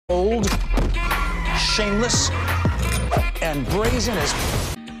Old, shameless, and brazen as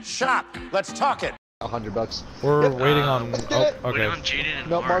shop. Let's talk it. $100. We're waiting on. Oh, okay. On Jaden and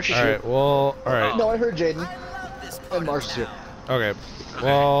No, Marsh is All here. right. Well. All right. No, I heard Jaden. And Marsh is here. Okay.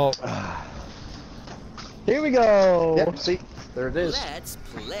 Well. Here we go. Yep. See, there it is.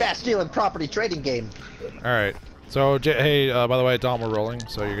 Fast stealing property trading game. All right. So, hey, by the way, Dom, we're rolling,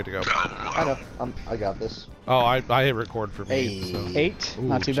 so you're good to go. I know. I got this. Oh, I hit record for me. Hey. So. 8. Ooh,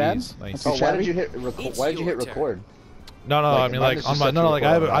 Not too bad. Nice. Oh, why did you hit record? No, Like, I mean, mine like is on just my set no, to like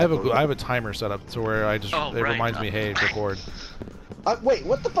I record have a timer set up to where I just it reminds me, hey, record. Wait,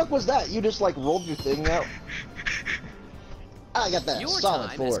 what the fuck was that? You just like rolled your thing out? I got that.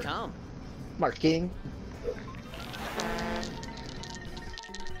 Solid 4. Mark King.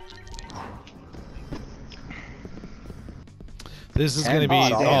 This is gonna be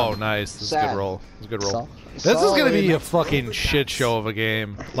nice. This is a good roll. This is a good roll. This is gonna be a fucking shit show of a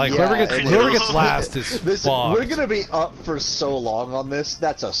game. Like whoever gets last is fucked. We're gonna be up for so long on this.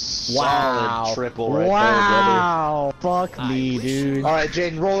 That's a solid triple right there, Wow. Fuck me, dude. All right,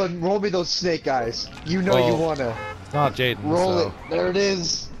 Jaden, roll me those snake eyes. You know you wanna. It's not Jaden. Roll so. it. There it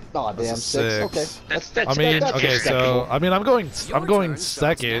is. Oh damn, 6. Okay. That's I mean, that's okay, so acceptable. I mean, I'm going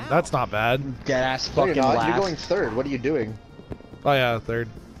second. That's not bad. Dead ass No, fucking you're not. last. You're going third. What are you doing? Oh yeah, third.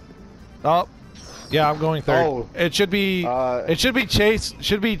 Oh, yeah, I'm going third. Oh. It should be Chase.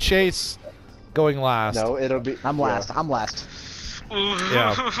 Should be Chase going last. No, it'll be. I'm last. I'm last.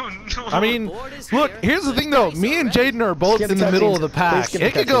 Yeah. I mean, look. Here's the thing, though. Me and Jaden are both in the middle of the pack.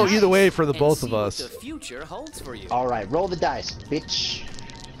 It could go either way for the both of us. All right, roll the dice, bitch.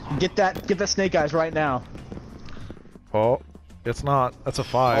 Get that snake eyes right now. Oh, it's not. That's a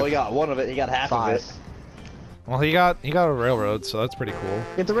 5. Oh, he got one of it. He got half of it. Well, he got a railroad, so that's pretty cool.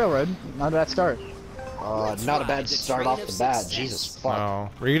 Get the railroad. Not a bad start. Not a bad start off the bat. Jesus fuck. No,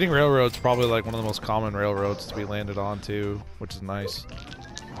 reading railroad's probably like one of the most common railroads to be landed on too, which is nice.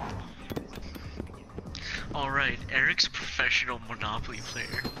 Alright, Eric's a professional Monopoly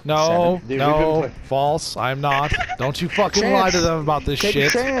player. No, Dude, no, false. I'm not. Don't you fucking lie to them about this Take shit.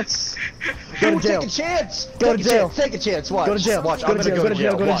 a chance. Go to jail. Take a chance. Go to jail. Take a chance. Watch. Go to jail. Watch. Go to jail. Go to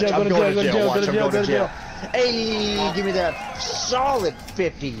jail. Go to jail. Go to jail. Go to jail. Go to jail. Go to jail. Hey, give me that solid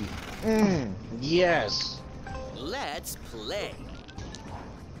 50. Yes. Let's play.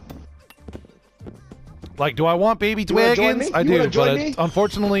 Like, do I want baby You wanna join Twiggins? me? I You do, wanna join but me?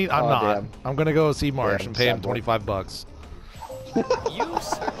 unfortunately, I'm not. Damn. I'm gonna go see Marsh and pay him sad boy. $25. You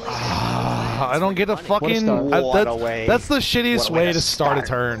certainly I don't get a fucking. What a way. That's the shittiest What a way way to to start a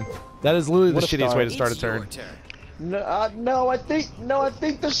start. turn. That is literally the What a shittiest start. way to start a It's your turn. turn. No, I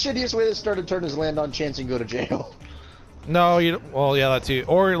think the shittiest way to start a turn is land on chance and go to jail. No, you. Well, yeah, that too.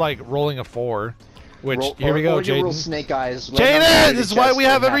 Or like rolling a 4. Which here we go, or you roll Jaden. snake eyes. Jaden, this is why we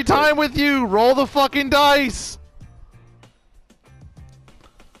have every time with you. Roll the fucking dice.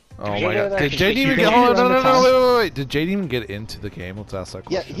 Oh my god! Did Jaden even get? Hold on, no, wait. Did Jaden even get into the game? Let's ask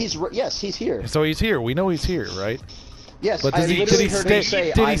that Yeah, question. he's here. So he's here. We know he's here, right? Yes, But I did he literally heard him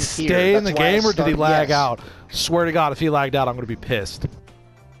say, stay "I'm here." in the That's why I game or did he started- lag yes. out? Swear to God, if he lagged out, I'm gonna be pissed.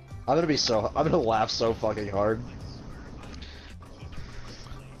 I'm gonna laugh so fucking hard.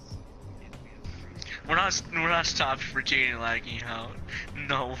 We're not stopping for Jaden lagging out.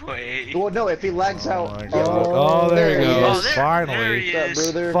 No way. Well, no, if he lags Oh out. my God. Oh, there he he goes. is. there Finally. he What's up,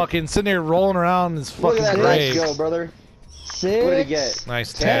 is. brother? Fucking sitting here rolling around is Look fucking at that great. dice go, brother. 6. What did he get?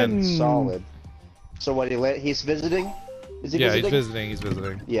 Nice 10. 10. Solid. So what? He's visiting. Is he Yeah, visiting? he's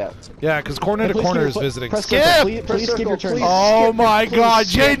visiting. Yeah. Yeah, because corner to Please corner skip- is visiting. press Skip! circle. Please Press skip your circle, turn. please. Oh Skip, my please God,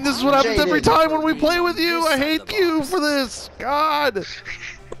 skip. Jaden, this is what happens every Jaden. time when we play with you. I hate you for this. God.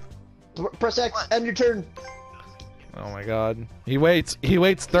 Press X. End your turn. Oh my God. He waits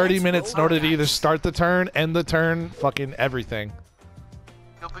 30 minutes in order to either start the turn, end the turn, fucking everything.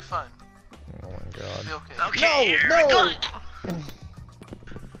 You'll be fine. Oh my God. You'll be okay. Okay, No, here we no. go.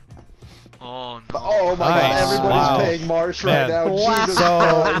 Oh no. Oh my Nice. God! Everybody's Wow. paying Marsh Man. right now. Wow. Jesus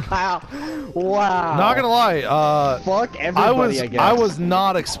So- Christ. Wow. Not gonna lie, Fuck everybody, I guess. I was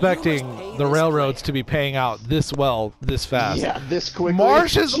not expecting the railroads to be paying out this well, this fast. Yeah, this quickly.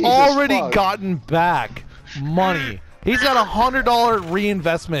 Marsh has Jesus already fuck. gotten back money. He's got $100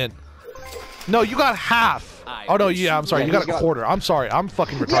 reinvestment. No, you got half. Oh no, yeah, I'm sorry, Yeah, you got he's a got- quarter. I'm sorry, I'm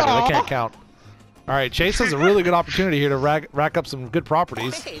fucking retarded. I can't count. All right, Chase has a really good opportunity here to rack up some good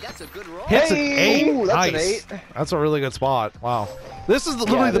properties. Hey, that's a good roll. Hits Hey, an 8. ooh, that's an Nice. 8. That's a really good spot. Wow. This is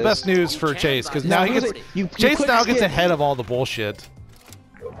literally it the is. best news for Chase because now he gets You Chase click now gets skip. ahead of all the bullshit.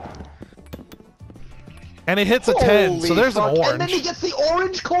 And it hits a 10, so Holy there's fuck. an And then he orange. gets the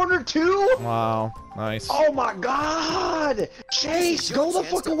orange corner too. Wow. Nice. Oh my God! Chase, go the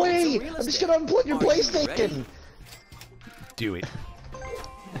fuck away! I'm just gonna unplug your PlayStation. Do it.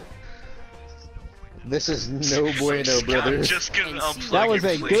 This is no bueno, brother. I'm just gonna unplug That was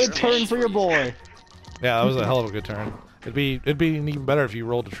your a good turn PlayStation. for your boy. Yeah, that was a hell of a good turn. It'd be even better if you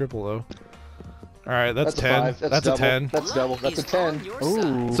rolled a triple though. All right, that's 10. That's a 10. That's double. That's a 10.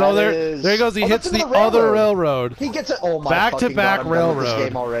 Ooh. So That there is- he goes. He Oh, hits that's the another other railroad. railroad. He gets it. Oh my Back-to-back fucking God, I'm done with this railroad.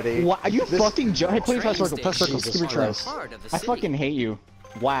 game already. What? Are you This- fucking Hey, please press circle. Press circle. Jesus Give me Christ. tries. I fucking hate you.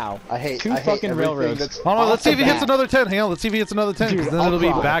 Wow. I hate Two I hate fucking everything railroads. that's Hold on, let's see if he off the hits bat. another 10. Hang on, let's see if he hits another 10. Because Dude, then I'll it'll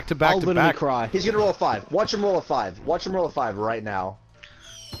be cry. back to back I'll to literally back. cry. He's gonna roll a 5. Watch him roll a 5. Watch him roll a 5 right now.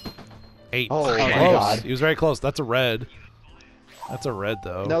 8. Oh my close. God. He was very close. That's a red. That's a red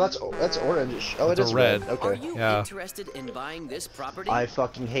though. No, that's orange. Oh, That's it a is red. red. Are Okay. you Yeah. interested in buying this property? I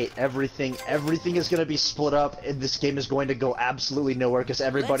fucking hate everything. Everything is gonna be split up, and this game is going to go absolutely nowhere because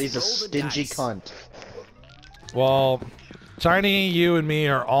everybody's a Let's roll the stingy dice. cunt. Well, Shiny, you and me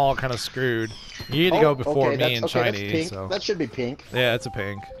are all kind of screwed. You need to go before me and that's Shiny. pink. So That should be pink. yeah, it's a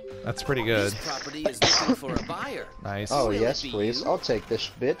pink. That's pretty good. This property is looking for a buyer. Nice. Oh Will it yes, be please. you? I'll take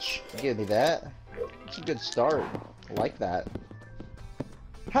this bitch. Give me that. It's a good start. I like that.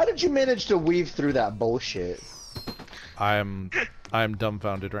 How did you manage to weave through that bullshit? I'm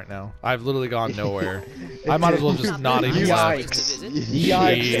dumbfounded right now. I've literally gone nowhere. I might as well just not even left.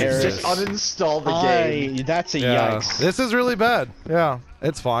 Yikes, Eric. Just uninstall the game. That's a Yeah, yikes. this is really bad. Yeah,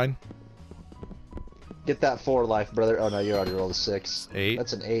 it's fine. Get that 4 life, brother. Oh no, you already rolled a 6. 8.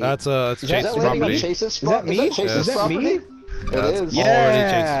 That's an 8. That's Is Chase's that landing on property. Chase's Is that me? Chase's Is that property? me? It That's is. Yeah.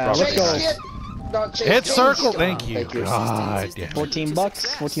 already Chase, Chase's property. shit! Not Chase, Hit Chase. circle. Thank you. Thank you. God damn. 14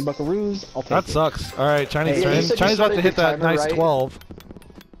 bucks. 14 buckaroos. I'll take That it. sucks. All right, Chinese Hey, you turn. said you Chinese about to started hit your that timer, nice right? 12.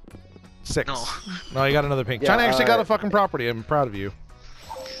 6. No. No, you got another pink. Yeah, China actually got a alright. fucking property. I'm proud of you.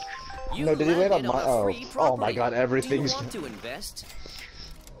 You No, did he land on landed my- a oh. free Oh my property. God, everything's- Do you want to invest?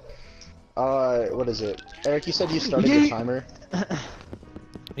 What is it? Eric, you said you started the timer?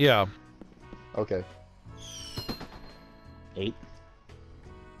 Yeah. Okay. 8.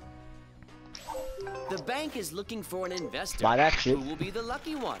 The bank is looking for an investor. Buy that shit. Who will be the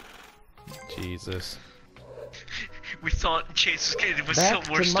lucky one? Jesus. We thought Chase was getting Back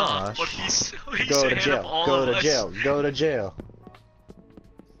somewhere to stopped, Mosh. but he's Go to ahead of jail. all Go of to us. jail. Go to jail.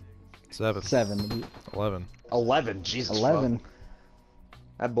 7. 7. 11. 11. Jesus. 11. Fuck.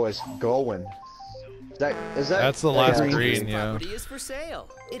 That boy's going. Is that? That's the last yeah. green, This yeah. property is for sale.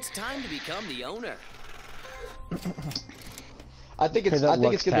 It's time to become the owner. I think Okay, it's. that I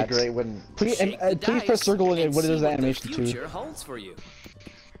think it's looks gonna be taxed. great when. Please, Shake the please press dice circle and and what see is the what animation the to? future holds for you.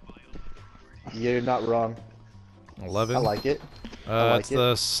 You're not wrong. 11. I like it. like It's it.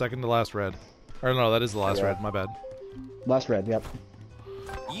 the second to last red. Or no, that is the last Yeah. red. My bad. Last red, yep.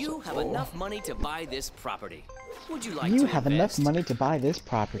 You have enough money to buy this property. Would you like You to have invest? enough money to buy this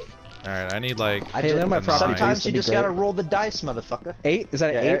property. All right, I need like. I Hey, just, then my property sometimes piece you would be just gotta great. roll the dice, motherfucker. 8? Is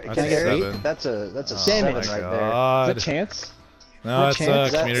that Yeah, an 8? Eric, Can I That's get a 8? 7. That's a Damn seven it. right there. Is God. that chance? No, it's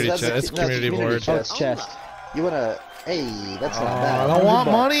chance? a community That's chest. a- It's that's a community community board. Oh, chest. it's chest. You wanna? Hey, that's not Oh, bad. I don't want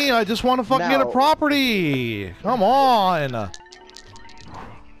 $100. money. I just want to fucking get a Now- property. Come on.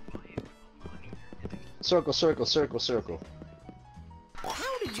 Circle, circle, circle, circle.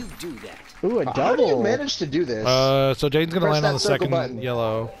 How did you do that? Ooh, a How do you double. manage to do this? So Jaden's gonna Press land on that the circle second button.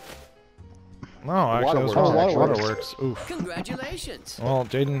 yellow. No, actually, I was Waterworks, wrong. actually. Waterworks. Oof. Congratulations. Well,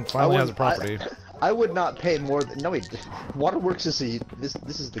 Jaden finally has a would- property. I would not pay more than. No, wait. Waterworks is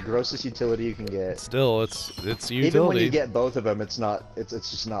this is the grossest utility you can get. Still, it's utility. Even when you get both of them, it's not. It's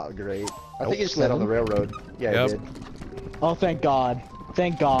just not great. I think you just landed on the railroad. Yeah, Yep. you did. Oh, thank God.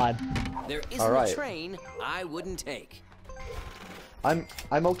 Thank God. There isn't All right. a train I wouldn't take. I'm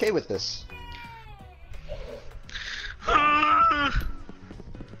okay with this.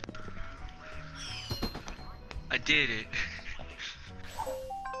 I did it.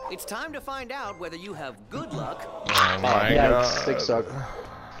 It's time to find out whether you have good luck. Oh my yeah, god. big suck.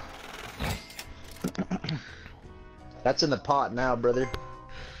 That's in the pot now, brother.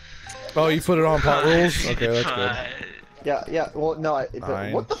 Oh, you put it on pot rules? Okay, that's good. Yeah, yeah. Well, no.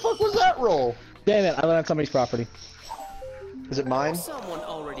 Fine. What the fuck was that roll? Damn it, I landed on somebody's property. Is it mine? Someone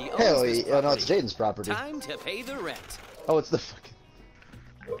already owns Hell this yeah! No, it's property. Jaden's property. Time to pay the rent. Oh, it's the fucking.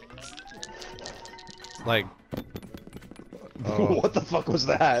 Like. Oh. What the fuck was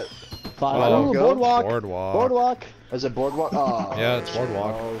that? 5. Oh, Ooh, go. boardwalk. Boardwalk. Boardwalk. Is it boardwalk? Oh, Yeah, it's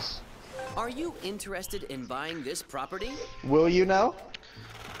boardwalk. balls. Are you interested in buying this property? Will you now?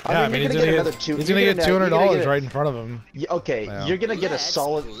 Yeah, I mean, he's gonna get $200 right in front of him. Okay, Yeah. you're gonna get a Let's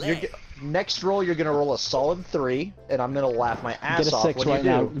solid. play. Next roll, you're gonna roll a solid 3, and I'm gonna laugh my ass Get a off 6 when right you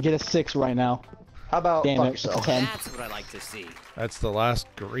now. do. Get a 6 right now. How about Damn fuck it, yourself? 10. That's what I like to see. That's the last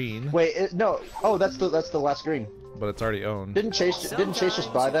green, Wait, no. Oh, that's the last green. but it's already owned. Didn't Chase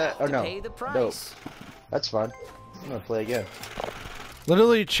just buy that? Or no? Pay the Nope. price. That's fine. I'm gonna play again.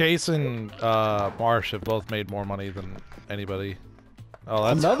 Literally, Chase and Marsh have both made more money than anybody.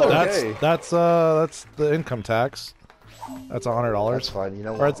 Oh, that's Okay. that's the income tax. That's $100. That's fine. You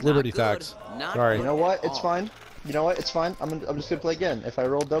know Or what? it's Liberty Not good. tax. Not Sorry. You know what? It's fine. You know what? It's fine. I'm just gonna play again. If I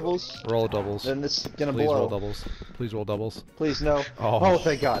roll doubles, Roll doubles. then it's gonna Please blow. roll doubles. Please roll doubles. Please no. Oh. Oh,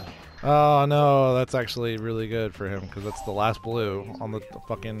 thank God. Oh no, that's actually really good for him because that's the last blue on the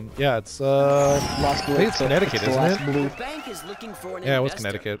fucking. Yeah, it's Last blue. I think it's Connecticut, It's the isn't last it? blue. The bank is looking for an Yeah, it was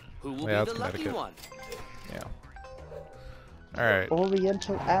investor. Connecticut. Who will Yeah, be it's the lucky Connecticut. one? Yeah. All right,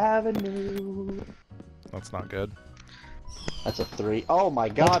 Oriental Avenue. that's not good. That's a 3. Oh my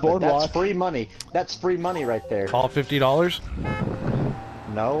God, but that's boardwalk. free money. That's free money right there. All $50.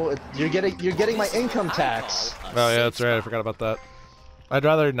 No, you're getting my income tax. I call a Oh yeah, safe that's right. I spot. forgot about that. I'd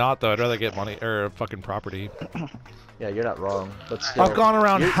rather not though. I'd rather get money or fucking property. Yeah, you're not wrong. But still, I've gone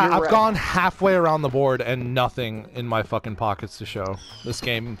around. You're I've right. gone halfway around the board and nothing in my fucking pockets to show. This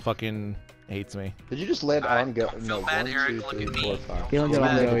game fucking hates me. Did you just land on go? don't feel No, bad, 1, Eric. 2, Look 3, at me. 4, 5. You don't get Feel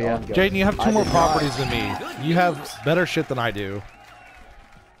on bad. go, yeah. Jaden, you have I 2 more did not. properties than me. Good You have news. better shit than I do.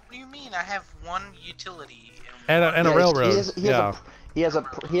 What do you mean? I have one utility. And a Yeah, railroad. He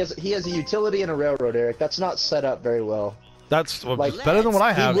has a utility and a railroad, Eric. That's not set up very well. That's Like, better than what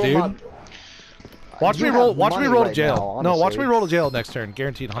I He have, will dude. not- Watch You me have roll. Watch me money roll to right jail. now, No, watch me honestly. roll to jail next turn.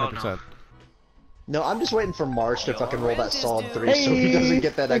 Guaranteed, 100%. No, I'm just waiting for Marsh to fucking roll that rent is solid due. 3 so he Hey, doesn't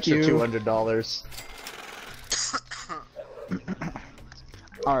get that thank extra you. $200.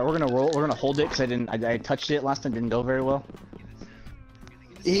 All right, we're gonna roll. We're gonna hold it because I touched it last time. Didn't go very well.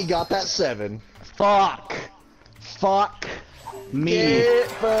 He got that 7. Fuck. Fuck. Me.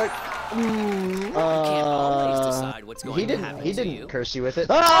 Get fucked. You can't always decide what's going He to happen didn't. He to didn't you. curse you with it.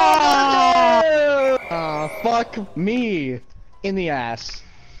 Fuck me. In the ass.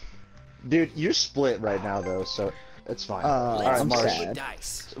 Dude, you're split right now though, so it's fine. Let's Alright, I'm roll Marsh, the sad.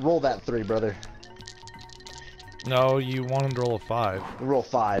 dice. roll that 3, brother. No, you want him to roll a 5. Roll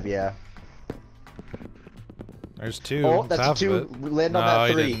 5, yeah. There's 2. Oh, It's that's a half 2. of it. Land on No, that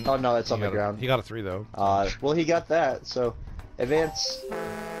he 3. didn't. Oh no, it's He on the got a- ground. He got a 3 though. Well, he got that. So, advance.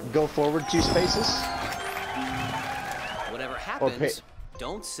 Go forward 2 spaces. Whatever Or happens,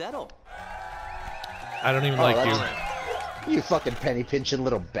 don't settle. I don't even Oh, like you. that's- You fucking penny pinching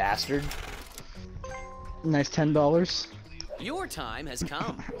little bastard. Nice $10. Your time has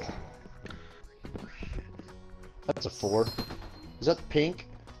come. That's a 4. Is that pink?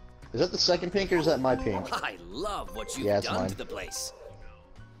 Is that the second pink or is that my pink? I love what you've Yeah, it's done mine. to the place.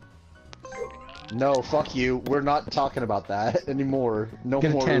 No, fuck you. We're not talking about that anymore. No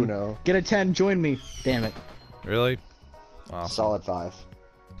Get a more 10. Uno. Get a 10. Join me. Damn it. Really? Wow. Solid 5.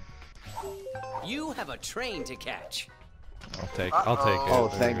 You have a train to catch. I'll take it. Oh,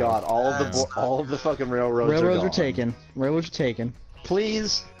 There thank you go. God. All of the fucking railroads Railroads are are gone. taken. Railroads are taken.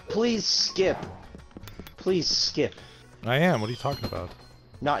 Please skip. Please skip. I am. What are you talking about?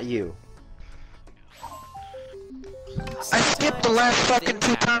 Not you. I skipped the last fucking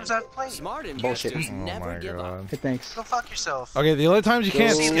 2 times I've played. Smart Bullshit. investors Oh never my give up. god. Hey, thanks. Go fuck yourself. Okay, the only times you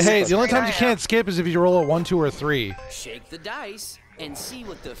can't. See, this Hey, is the only great. times you can't skip is if you roll a 1, 2, or 3. Shake the dice and see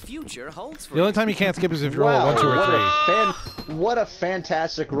what the future holds for The only you. time you can't skip is if you roll a Wow, 1, 2, or 3. what a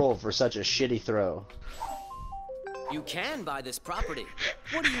fantastic roll for such a shitty throw. You can buy this property.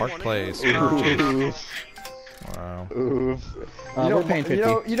 What do you Park want Place. to do? Oof. Wow. Oof. We're paying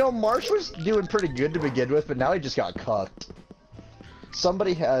 50. You know, Marsh was doing pretty good to begin with, but now he just got cucked.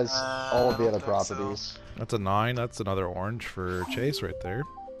 Somebody has all of the I other don't think so. properties. That's a 9. That's another orange for Chase right there.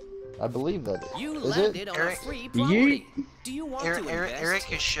 I believe that. You Is landed it? on Eric- a free property. Yeet. Do you want Eric, to Eric, invest? Eric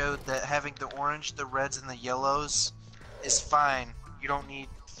has showed that having the orange, the reds, and the yellows is fine. You don't need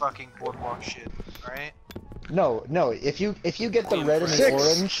fucking boardwalk shit, alright? No. If you get the red and the 6.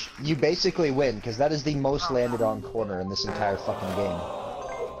 orange, you basically win because that is the most landed on corner in this entire fucking game.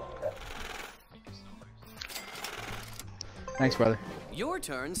 Thanks, brother. Your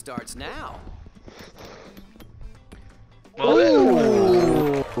turn starts now.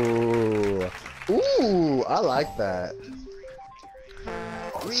 Ooh, I like that.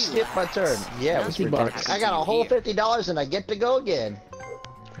 Skip my turn. Yeah, it was 50 ridiculous. bucks. I got a whole $50 and I get to go again.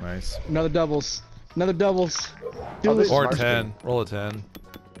 Nice. Another doubles. Another doubles. Oh, Do this it. Or Marsh 10. Roll a 10.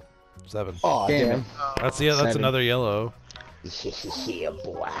 7. Oh Damn damn. it. That's 7. another yellow. Yeah,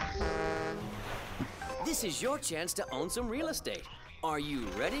 boy. This is your chance to own some real estate. Are you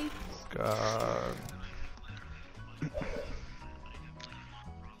ready? God.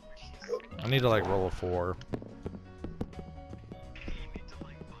 I need to like roll a 4.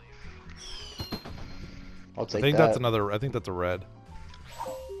 I'll take I think that. that's another. I think that's a red.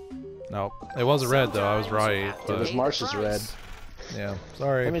 No, it was a red though. I was right. It was But Marsh's red. yeah,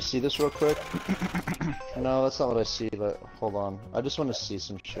 sorry. Let me see this real quick. No, that's not what I see, but hold on. I just want to see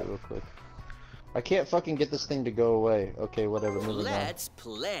some shit real quick. I can't fucking get this thing to go away. Okay, whatever, moving on. Let's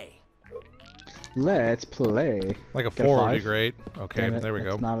play. Let's play. Like a Get a 4 would be 5? great. Okay, Damn it, there we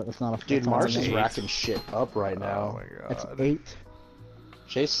go. It's not a Dude, it's not Marsh an is 8. racking shit up right Oh now. my That's god. 8.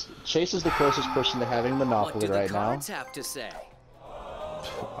 Chase is the closest person to having What Monopoly do the right now. cards have to say?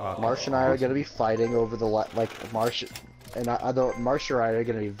 Marsh and I are gonna be fighting over the like Marsh and I don't. Marsh and I are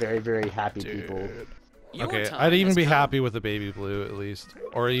gonna be very, very happy people. Your Okay, time I'd even has be come. happy with a baby blue at least,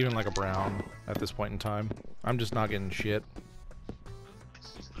 or even like a brown at this point in time. I'm just not getting shit.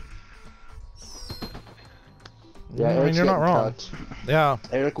 Yeah, I mean, Eric's you're not getting wrong. cut. Yeah.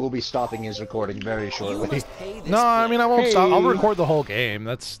 Eric will be stopping his recording very You shortly. must pay this No, I mean I won't stop. I'll Hey. record the whole game.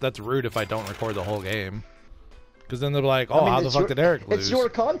 That's rude if I don't record the whole game. Because then they'll be like, oh, I mean, how the it's fuck your- did Eric lose? It's your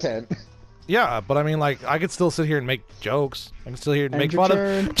content. Yeah, but I mean, like, I could still sit here and make jokes. I can still here and make your fun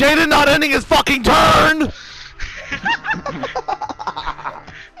turn. of Jaden not ending his fucking turn.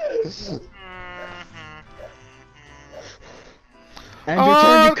 And your turn,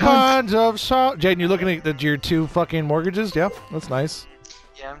 All you cunt. kinds of Jaden, you're looking at your 2 fucking mortgages. Yeah, that's nice.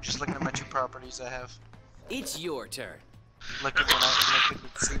 Yeah, I'm just looking at my 2 properties I have. It's your turn. Looking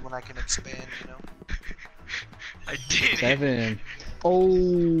to see when I can expand, you know. I did it. 7.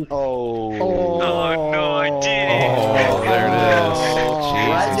 Oh. Oh. Oh no, I did it. Oh, there it is.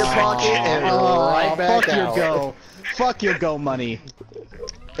 Right in your Jesus. pocket and right back fuck your out. go. Fuck your go money.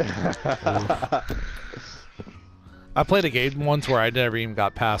 I played a game once where I never even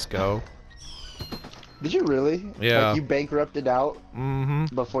got past go. Did you really? Yeah. Like you bankrupted out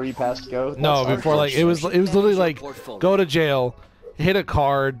Mm-hmm. before you passed go? No, That's before like it was literally like Portfolio. go to jail, hit a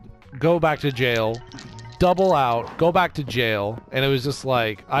card, go back to jail, double out, go back to jail, and it was just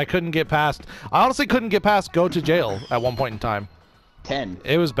like I couldn't get past. I honestly couldn't get past go to jail at one point in time. 10.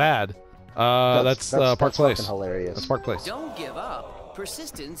 It was bad. That's Park that's Place. fucking hilarious. That's Park Place. Don't give up.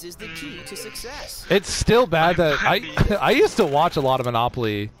 Persistence is the key to success. It's still bad that I used to watch a lot of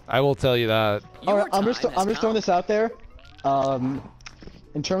Monopoly. I will tell you that. Your Alright, I'm just time has throwing come. this out there.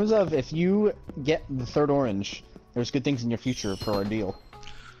 In terms of if you get the 3rd orange, there's good things in your future for our deal.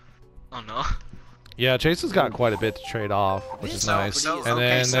 Oh no. Yeah, Chase has got quite a bit to trade off, which is This nice. property is And okay,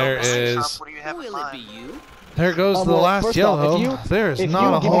 then so there Mr. Shop, is. what do you have in Will it be mind? you? There goes the well, last first off, yellow. if you- There's if not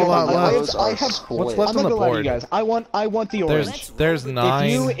you a give whole me lot the left. I have What's left I'm on not the gonna lie to you board? guys. I want the orange. There's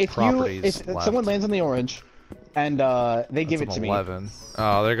 9 if properties left. someone lands on the orange, and they give it That's to an me, 11.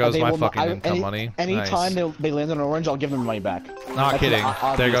 Oh, there goes they my will- fucking income money. Anytime Nice. they land on an orange, I'll give them money back. Not That's kidding.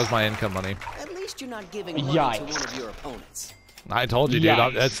 obvious. There goes my income money. At least you're not giving money to Yikes. one of your opponents. I told you, dude.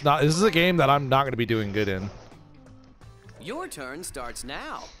 Yikes. It's not. This is a game that I'm not going to be doing good in. Your turn starts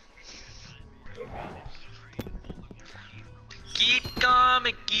now. Keep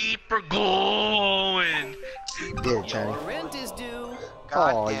coming, keep her going. Here, Johnny. Your rent is due.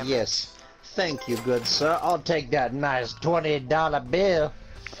 God Oh, damn it. yes. Thank you, good sir. I'll take that nice $20 bill.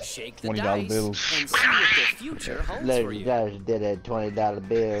 Shake the $20 dice bills. and see what the future holds for Ladies you. guys did a $20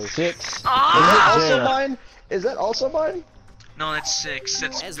 bill. 6. Is that also Yeah. mine? Is that also mine? No, that's 6.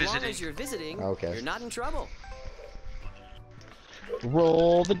 That's As visiting. long as you're visiting, Okay. you're not in trouble.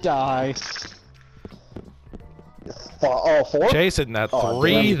 Roll the dice. Oh, 4? Chase hitting that Oh,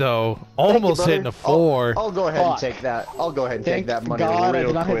 3 damn. though. Thank you, Almost brother. hitting a 4. I'll go ahead and Fuck. take that. I'll go ahead and Thank take that money God I real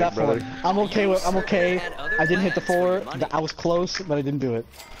did not hit quick, that 4. brother. I'm okay with. I'm okay. Had other I didn't hit the plans for 4. your money. I was close, but I didn't do it.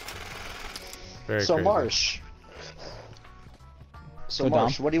 Very So crazy. Marsh. So Go down.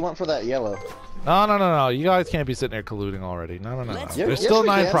 Marsh, what do you want for that yellow? No. You guys can't be sitting there colluding already. No. Let's- There's Yes, still we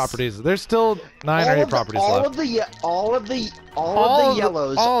 9 can. properties. There's still 9 or 8 properties all left. of the All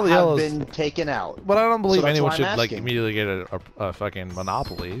yellows all the have yellows. been taken out. But I don't believe So that's anyone why I'm should like asking. immediately get a fucking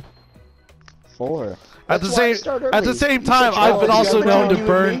monopoly. 4. At the That's why I same start at the early. same You time, said I've been you also have known you to and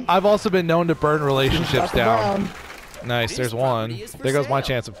burn. me? I've also been known to burn relationships Got the down. brown. Nice, This there's one. property is for There goes my sale.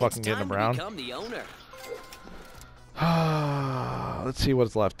 chance of fucking It's getting a time to brown. become the owner. Let's see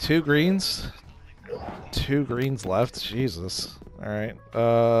what's left. 2 greens. 2 greens left. Jesus. All right.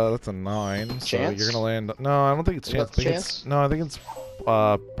 That's a 9. So Chance? you're gonna land. No, I don't think it's Is chance. that I think chance? it's no. I think it's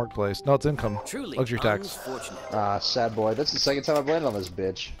Park Place. No, it's income. Truly Luxury tax. unfortunate. Ah, sad boy. That's the second time I've landed on this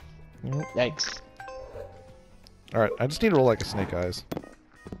bitch. Yikes. All right. I just need to roll like a snake eyes.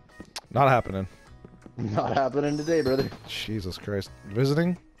 Not happening. Not happening today, brother. Jesus Christ.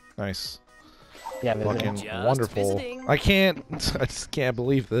 Visiting. Nice. Yeah, Fucking Just wonderful. visiting. I can't. I just can't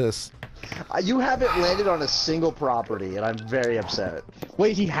believe this. You haven't landed on a single property, and I'm very upset.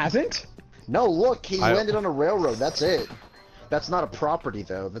 Wait, he hasn't? No, look, he landed on a railroad. That's it. That's not a property,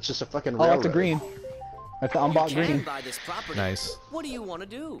 though. That's just a fucking railroad. Oh, that's a green. That's the unbought You green. can buy this property. Nice. What do you want to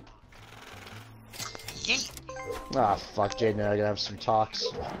do? Yeet. Ah, fuck, Jaden and I gotta have some talks.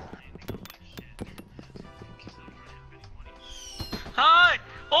 Hi!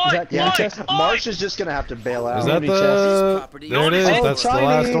 Oi! Is that Yeah, green chest? Marsh is just gonna have to bail out. Is that Unity the? There it is. Oh, That's the shiny.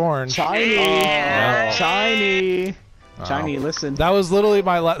 last orange. Shiny. Yeah. Shiny. Wow. Shiny, listen. That was literally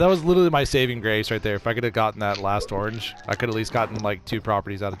my saving grace right there. If I could have gotten that last orange, I could at least gotten like 2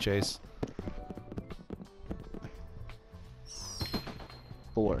 properties out of Chase.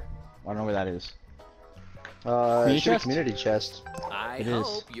 4. I don't know where that is. Community chest? Community chest. I It is.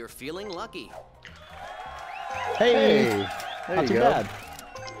 hope you're feeling lucky. Hey! There Not you too go.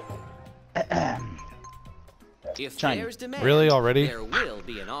 bad. If Shiny. there's demand, Really? Already? there will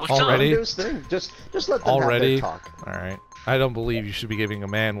be an offer. What's up? Already? Do his thing. Just let them Already? have their talk. All right. I don't believe you should be giving a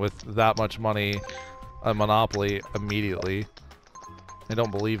man with that much money a monopoly immediately. I don't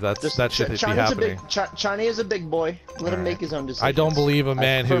believe that shit should be happening. China is a big boy. Let him make his own decisions. I don't believe a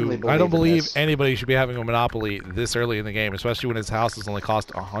man firmly I don't in believe this. anybody should be having a monopoly this early in the game, especially when his houses only cost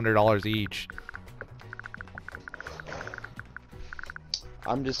 $100 each.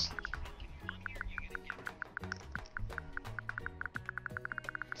 I'm just.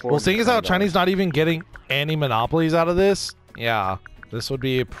 Well, seeing as how Chinese not even getting any monopolies out of this, yeah, this would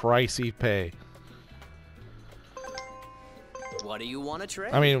be a pricey pay. What do you want to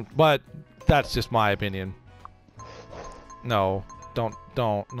trade? I mean, but that's just my opinion. No, no,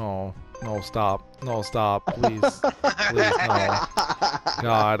 stop, please, please, no.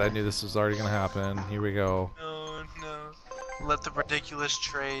 God, I knew this was already gonna happen. Here we go. No, no. Let the ridiculous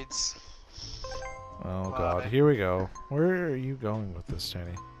trades. Oh Wow. God, here we go. Where are you going with this,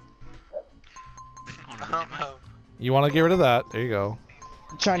 Chinny? I don't know. You want to get rid of that? There you go.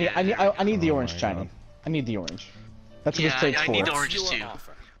 Shiny, I need the Oh orange, my Shiny. God. I need the orange. That's what Yeah, this trade's I for. need the What's oranges your too.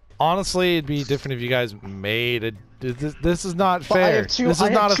 offer? Honestly, it'd be different if you guys made a. This is not But I fair. have two, This is I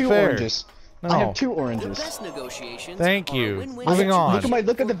have not a two fair. oranges. No. I have 2 The oranges. best negotiations Thank are a you. win-win Moving on. situation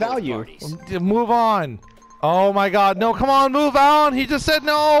Look at the for both value. parties. Move on. Oh my God! No, come on, move on. He just said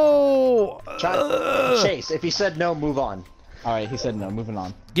no. Chase, if he said no, move on. Alright, he said no. Moving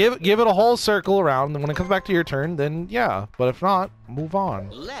on. Give it a whole circle around, and when it comes back to your turn, then yeah. But if not, move on.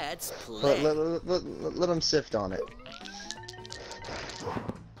 Let's play. Let him sift on it.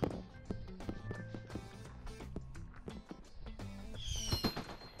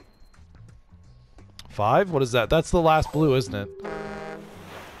 Five? What is that? That's the last blue, isn't it?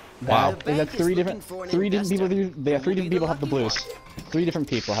 Wow. The Is that bank is 3 looking different? for an 3 different people. investor. Yeah, 3 Who different be people the have the lucky blues. one? 3 different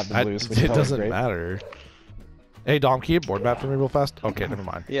people have the blues. Which It is always doesn't great. matter. Hey Dom, can you board map for me real fast? Okay, never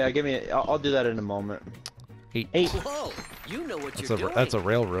mind. Yeah, give me. I'll do that in a moment. 8. 8. Whoa, you know what That's you're a doing. that's a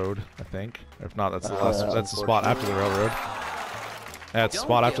railroad, I think. If not, that's the Oh, last. that's That's the spot after the railroad. That's the Don't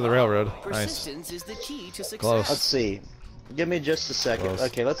spot after give the up. railroad. Nice. Persistence is the key to success. Close. Let's see. Give me just a second. Close.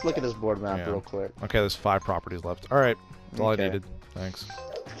 Okay, let's look at this board map Yeah. real quick. Okay, there's 5 properties left. All right, that's all I Okay. needed. Thanks.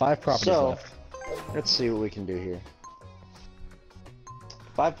 5 properties So, left. let's see what we can do here.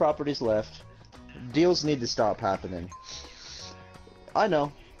 5 properties left. Deals need to stop happening. I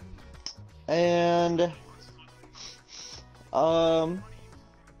know. And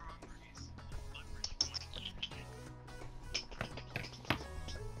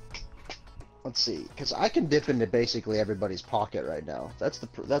let's see, because I can dip into basically everybody's pocket right now.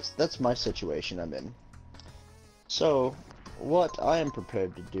 That's my situation I'm in. So, what I am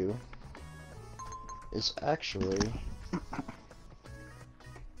prepared to do is actually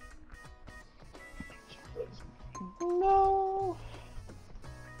no.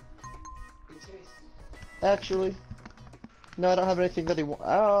 Actually, no, I don't have anything that he wants.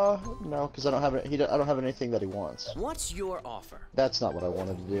 No, because I don't have it. I don't have anything that he wants. What's your offer? That's not what I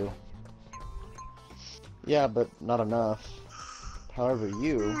wanted to do. Yeah, but not enough. However,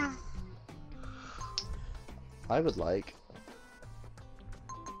 I would like,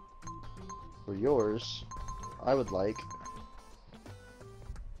 for yours, I would like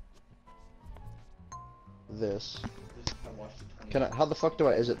this. Can I? How the fuck do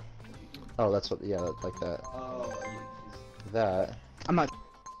I? Is it? Oh, that's what. Yeah, like that. That I'm not.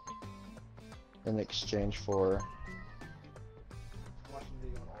 in exchange for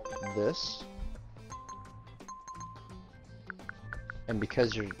this. And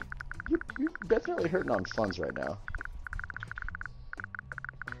because you're definitely hurting on funds right now.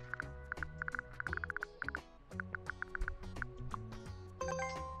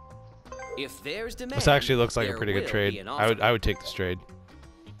 If there's demand, This actually looks like a there pretty good will trade. be an I offer. would take this trade.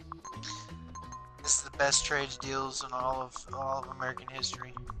 best trades deals in all of American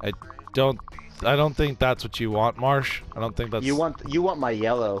history. I don't think that's what you want, Marsh. I don't think that's. You want my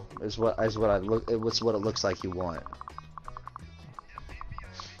yellow is what it looks like you want.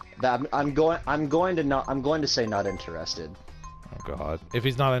 That I'm going to say not interested. Oh God! If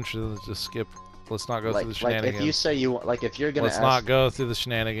he's not interested, let's just skip. Let's not go through the shenanigans. Like if you say if you're gonna. Let's not go through the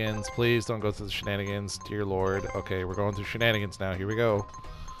shenanigans. Please don't go through the shenanigans, dear Lord. Okay, we're going through shenanigans now. Here we go.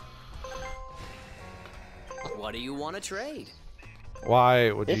 What do you want to trade?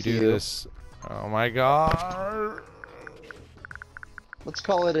 Why would you do this? Oh my God! Let's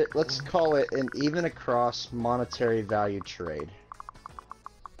call it an even across monetary value trade.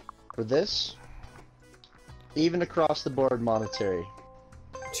 For this, even across the board monetary.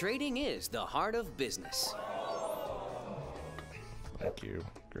 Trading is the heart of business. Thank you.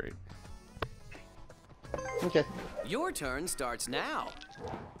 Great. Okay. Your turn starts now.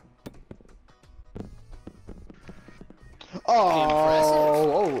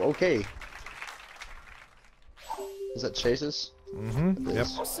 Oh, okay. Is that Chase's? Mm-hmm. Yep.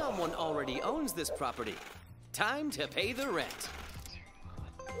 Someone already owns this property. Time to pay the rent.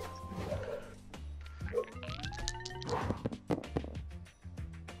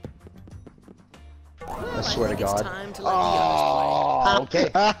 I swear to God. Time to let the others play. Okay.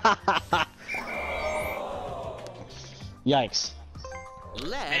 Yikes.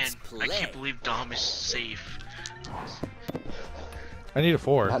 Let's Man, I play. can't believe Dom is safe. I need a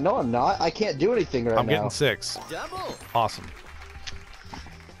 4. No, I'm not. I can't do anything right now. I'm getting 6. Double. Awesome.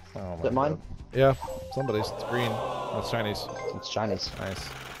 Oh Is that mine? God. Yeah, somebody's. It's green. That's Chinese. It's Chinese. Nice.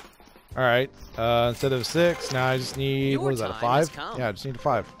 Alright, instead of 6, now I just need, Your what is that, a time has 5? come. Yeah, I just need a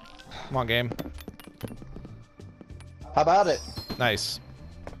 5. Come on, game. How about it? Nice.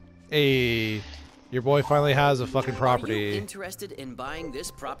 Hey, your boy finally has a fucking Are you property. interested in buying this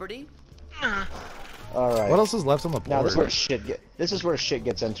property? All right. What else is left on the board? Now this is where shit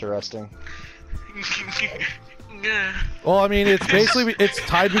gets interesting. Well, I mean, it's basically, it's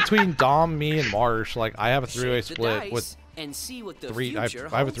tied between Dom, me, and Marsh. Like, I have a 3-way Shake the split dice with and see what the 3, I future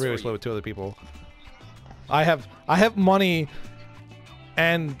have a holds 3-way for split you. with 2 other people. I have money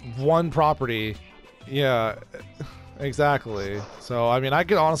and 1 property. Yeah, exactly. So, I mean, I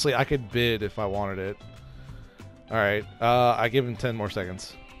could bid if I wanted it. All right, I give him 10 more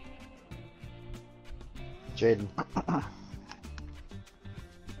seconds. Jaden.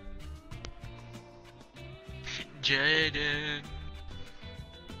 Jaden.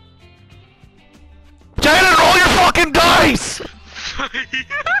 Jaden, roll your fucking dice!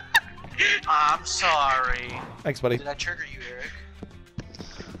 I'm sorry. Thanks, buddy. Did I trigger you, Eric?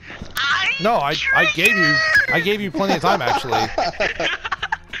 No, I gave you plenty of time, actually.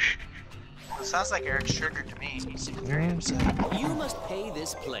 It sounds like Eric's triggered to me. He seemed very upset. You must pay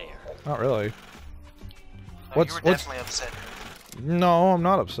this player. Not really. No, you were definitely upset. Eric. No, I'm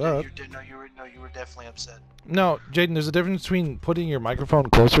not upset. You were definitely upset. No, Jaden, there's a difference between putting your microphone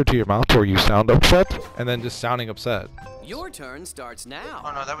closer to your mouth where you sound upset and then just sounding upset. Your turn starts now.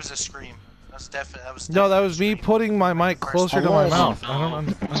 Oh no, that was a scream. No, that was me putting my mic closer to my mouth. no. I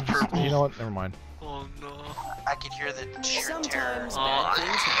don't. You know what? Never mind. Oh no. I could hear the sheer terror. Sometimes Oh. bad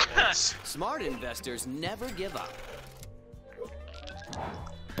things happen. Smart investors never give up.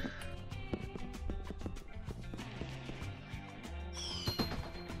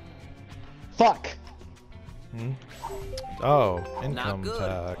 Fuck. Hmm? Oh, Not income good.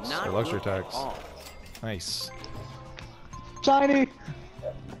 tax Not or luxury good at tax. all. Nice. Shiny.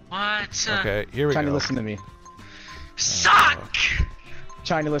 What? Okay, here we Shiny, go. listen to me. Suck!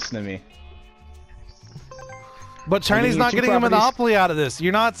 Shiny, listen to me. But Chinese you not two getting a properties. monopoly out of this.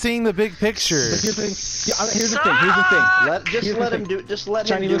 You're not seeing the big picture. But here's the thing. Yeah, here's the thing. Here's the thing. Here's the thing. Just let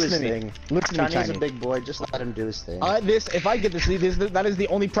Shiny, him do listen his to me. thing. Listen to me, Chinese Shiny. a big boy. Just let him do his thing. If I get this, that is the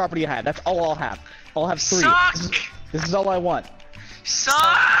only property I have. That's all I'll have. I'll have 3. Suck! This is all I want.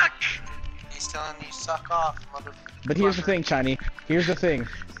 Suck! He's telling you suck off, mother. But here's the thing, Shiny. Here's the thing.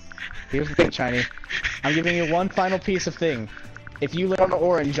 Here's the thing, Shiny. I'm giving you one final piece of thing. If you land on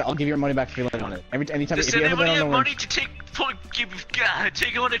orange, I'll give you your money back if you land on it. Anytime Does if you ever anybody land have on money orange. to take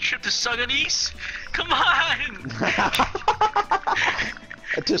on a trip to Sudanese? Come on!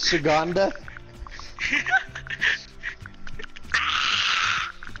 To Suganda.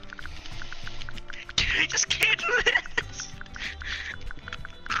 I just can't do this!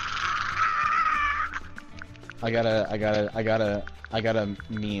 I got a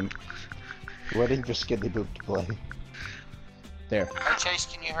meme. Waiting for Skidly Boop to play. There. Hey, Chase,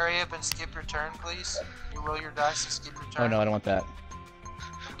 can you hurry up and skip your turn, please? You roll your dice and skip your turn. Oh no, I don't want that.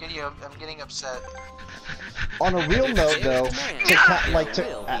 I'm getting upset. On a real note, though,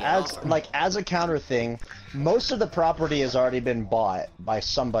 Man, as a counter thing, most of the property has already been bought by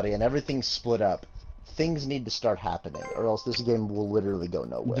somebody, and everything's split up. Things need to start happening, or else this game will literally go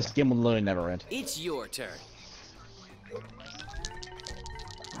nowhere. This game will literally never end. It's your turn.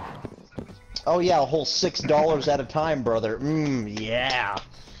 Oh yeah, a whole $6 at a time, brother. Yeah.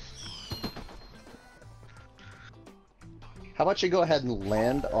 How about you go ahead and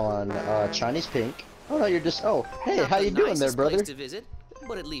land on Chinese pink? Oh no, you're just. Oh, hey, Not how the you doing there, nicest brother? place to visit,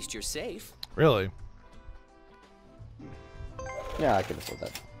 but at least you're safe. Really? Yeah, I can afford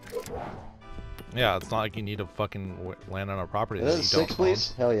that. Yeah, it's not like you need to fucking land on a property that Is you it don't 6,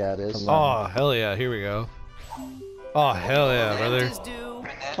 please? Hell yeah, it is. Oh, hell yeah, here we go. Oh, hell yeah, brother. Rent is due.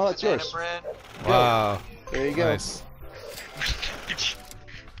 Oh, it's Banana yours. bread. Wow. There you go. Nice.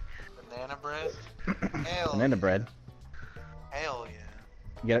 Banana bread. Hell. Banana bread. Hell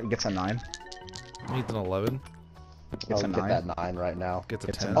yeah. Gets a 9. Needs an 11. Gets Oh, a get 9. that 9 right now. Gets a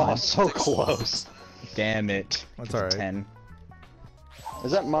Gets a 10. 9. Oh, so close. Damn it. That's Gets a alright. 10.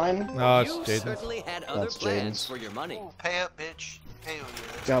 Is that mine? No, it's You Jaden's. certainly had other That's plans Jaden's. for your money. Ooh, pay up, bitch. Hell yeah.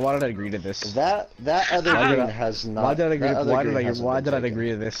 God, why did I agree to this? That other Why did green I- has not. Why did I agree? that other Why did green I? hasn't Why been did I taken. agree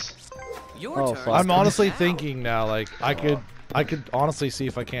to this? Your Oh, turn. fuck. I'm honestly now. thinking now, like, I could honestly see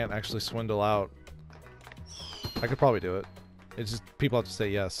if I can't actually swindle out. I could probably do it. It's just, people have to say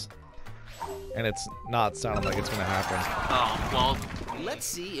yes. And it's not sounding like it's gonna happen. Oh, well. Let's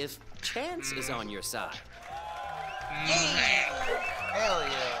see if chance is on your side. Hell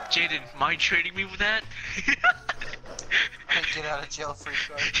yeah. Jaden, mind trading me with that? Get out of jail free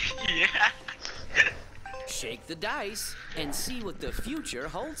card. Yeah. Shake the dice and see what the future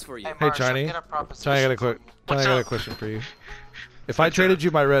holds for you. Hey, Hey, Marshall, Chiny. get a proposition Chiny, I got a for quick. you. Chiny, I What's got a up? question for you. If I traded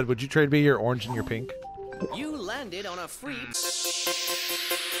you my red, would you trade me your orange and your pink? You landed on a free